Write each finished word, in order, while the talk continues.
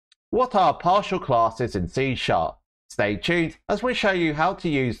What are partial classes in C#? Stay tuned as we show you how to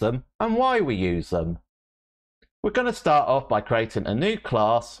use them and why we use them. We're going to start off by creating a new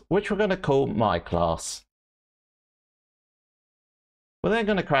class, which we're going to call myClass. We're then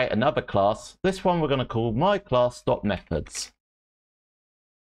going to create another class. This one we're going to call myClass.methods.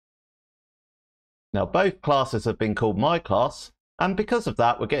 Now both classes have been called myClass, and because of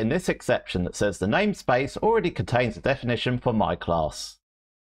that we're getting this exception that says the namespace already contains a definition for myClass.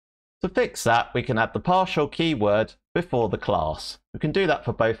 To fix that, we can add the partial keyword before the class. We can do that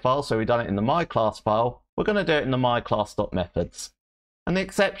for both files, so we've done it in the myClass file. We're going to do it in the myClass.methods. And the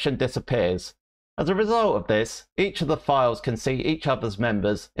exception disappears. As a result of this, each of the files can see each other's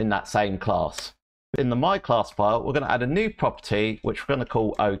members in that same class. In the myClass file, we're going to add a new property, which we're going to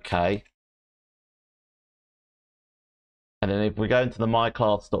call OK. And then if we go into the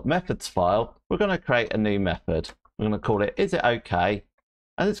myClass.methods file, we're going to create a new method. We're going to call it isItOK?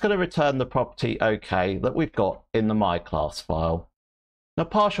 And it's going to return the property OK that we've got in the myClass file. Now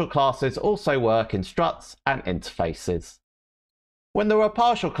partial classes also work in structs and interfaces. When there are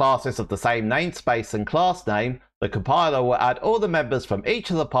partial classes of the same namespace and class name, the compiler will add all the members from each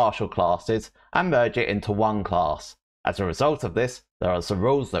of the partial classes and merge it into one class. As a result of this, there are some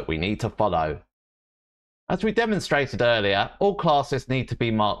rules that we need to follow. As we demonstrated earlier, all classes need to be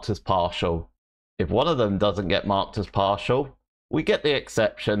marked as partial. If one of them doesn't get marked as partial, we get the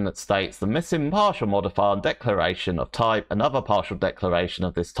exception that states the missing partial modifier and declaration of type another partial declaration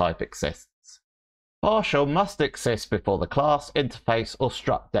of this type exists. Partial must exist before the class, interface or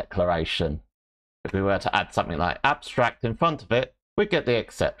struct declaration. If we were to add something like abstract in front of it, we'd get the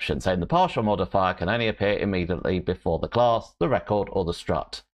exception saying the partial modifier can only appear immediately before the class, the record or the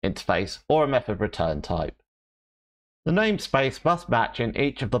struct, interface or a method return type. The namespace must match in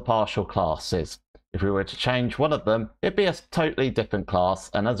each of the partial classes. If we were to change one of them, it'd be a totally different class,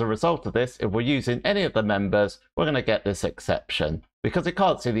 and as a result of this, if we're using any of the members, we're going to get this exception, because it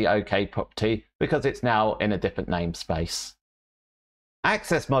can't see the OK property, because it's now in a different namespace.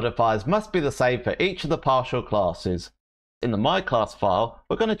 Access modifiers must be the same for each of the partial classes. In the myClass file,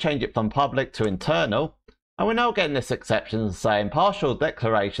 we're going to change it from public to internal, and we're now getting this exception saying partial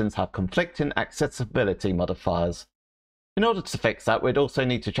declarations have conflicting accessibility modifiers. In order to fix that, we'd also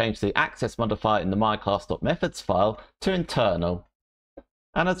need to change the access modifier in the myClass.methods file to internal.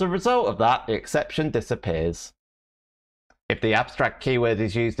 And as a result of that, the exception disappears. If the abstract keyword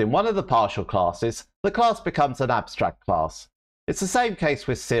is used in one of the partial classes, the class becomes an abstract class. It's the same case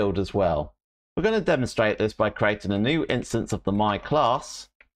with sealed as well. We're going to demonstrate this by creating a new instance of the myClass.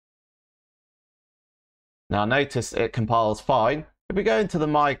 Now notice it compiles fine. If we go into the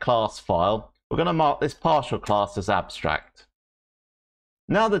myClass file, we're going to mark this partial class as abstract.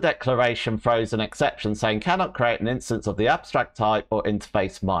 Now the declaration throws an exception saying cannot create an instance of the abstract type or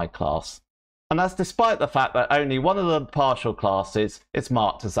interface myClass. And that's despite the fact that only one of the partial classes is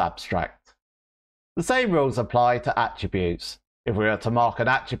marked as abstract. The same rules apply to attributes. If we were to mark an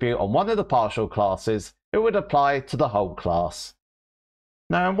attribute on one of the partial classes, it would apply to the whole class.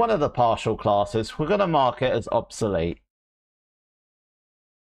 Now in one of the partial classes, we're going to mark it as obsolete.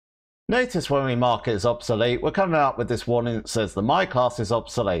 Notice when we mark it as obsolete, we're coming up with this warning that says the myClass is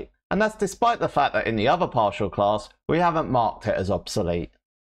obsolete, and that's despite the fact that in the other partial class, we haven't marked it as obsolete.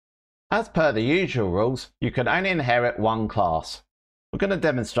 As per the usual rules, you can only inherit one class. We're going to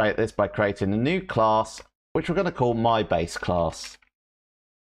demonstrate this by creating a new class, which we're going to call myBaseClass.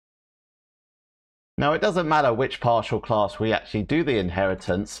 Now it doesn't matter which partial class we actually do the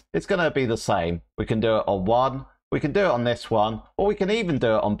inheritance, it's going to be the same. We can do it on one, we can do it on this one, or we can even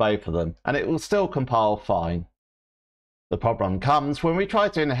do it on both of them, and it will still compile fine. The problem comes when we try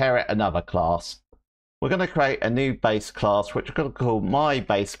to inherit another class. We're going to create a new base class, which we're going to call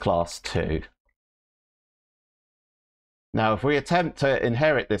myBaseClass2. Now if we attempt to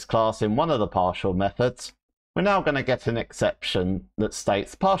inherit this class in one of the partial methods, we're now going to get an exception that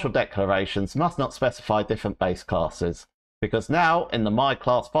states partial declarations must not specify different base classes. Because now in the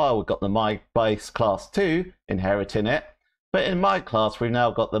myClass file we've got the myBaseClass2 inheriting it, but in myClass we've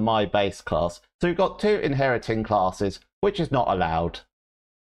now got the myBaseClass, so we've got two inheriting classes, which is not allowed.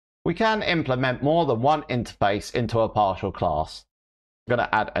 We can implement more than one interface into a partial class. We're going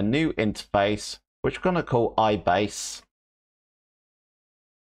to add a new interface, which we're going to call iBase.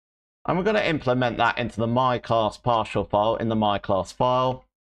 And we're going to implement that into the myClass partial file in the myClass file.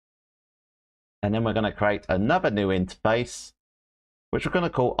 And then we're going to create another new interface, which we're going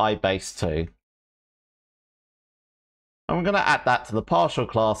to call iBase2. And we're going to add that to the partial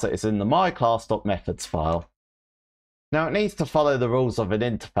class that is in the myClass.methods file. Now it needs to follow the rules of an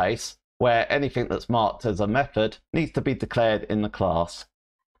interface, where anything that's marked as a method needs to be declared in the class.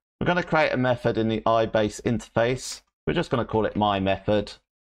 We're going to create a method in the iBase interface. We're just going to call it myMethod.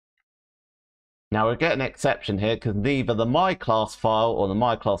 Now we'll get an exception here because neither the myClass file or the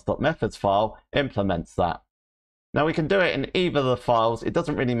myClass.methods file implements that. Now we can do it in either of the files, it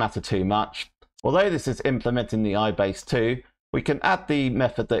doesn't really matter too much. Although this is implementing the iBase 2, we can add the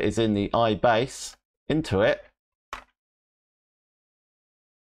method that is in the iBase into it.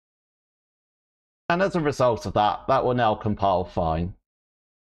 And as a result of that, that will now compile fine.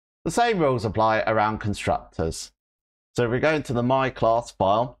 The same rules apply around constructors. So if we go into the myClass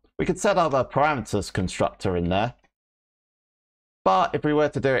file, we could set up a parameters constructor in there. But if we were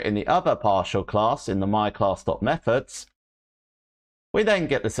to do it in the other partial class, in the myClass.methods, we then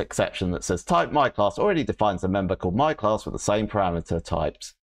get this exception that says type myClass already defines a member called myClass with the same parameter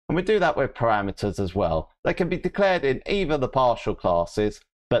types. And we do that with parameters as well. They can be declared in either the partial classes,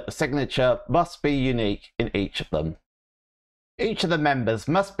 but the signature must be unique in each of them. Each of the members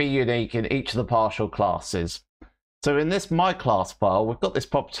must be unique in each of the partial classes. So in this myClass file, we've got this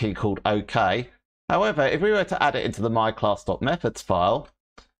property called OK. However, if we were to add it into the myClass.methods file,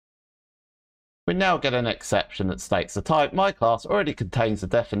 we now get an exception that states the type myClass already contains the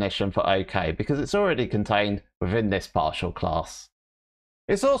definition for OK because it's already contained within this partial class.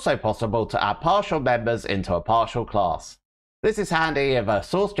 It's also possible to add partial members into a partial class. This is handy if a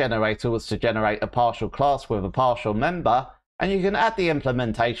source generator was to generate a partial class with a partial member, and you can add the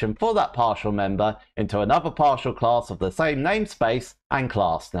implementation for that partial member into another partial class of the same namespace and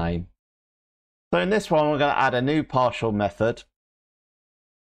class name. So in this one, we're going to add a new partial method.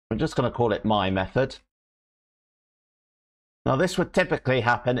 We're just going to call it myMethod. Now this would typically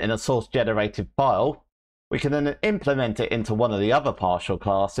happen in a source generated file. We can then implement it into one of the other partial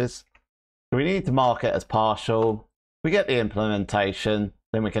classes. We need to mark it as partial. We get the implementation,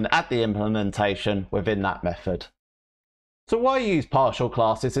 then we can add the implementation within that method. So why use partial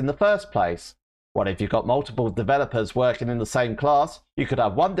classes in the first place? Well, if you've got multiple developers working in the same class, you could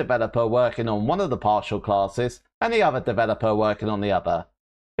have one developer working on one of the partial classes and the other developer working on the other.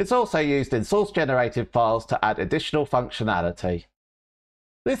 It's also used in source-generated files to add additional functionality.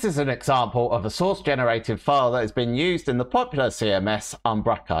 This is an example of a source-generated file that has been used in the popular CMS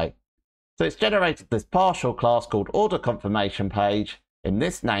Umbraco. So it's generated this partial class called order confirmation page in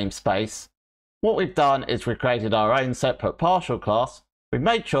this namespace. What we've done is we've created our own separate partial class. We've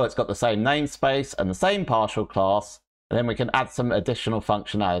made sure it's got the same namespace and the same partial class, and then we can add some additional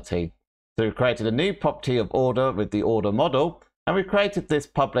functionality. So we've created a new property of order with the order model, and we've created this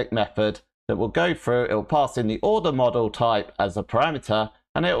public method that will go through, it will pass in the order model type as a parameter,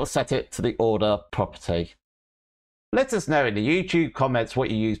 and it will set it to the order property. Let us know in the YouTube comments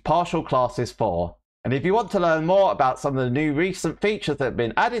what you use partial classes for. And if you want to learn more about some of the new recent features that have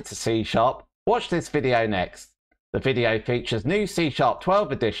been added to C#, watch this video next. The video features new C#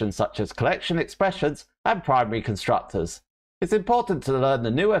 12 additions such as collection expressions and primary constructors. It's important to learn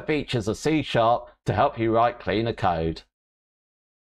the newer features of C# to help you write cleaner code.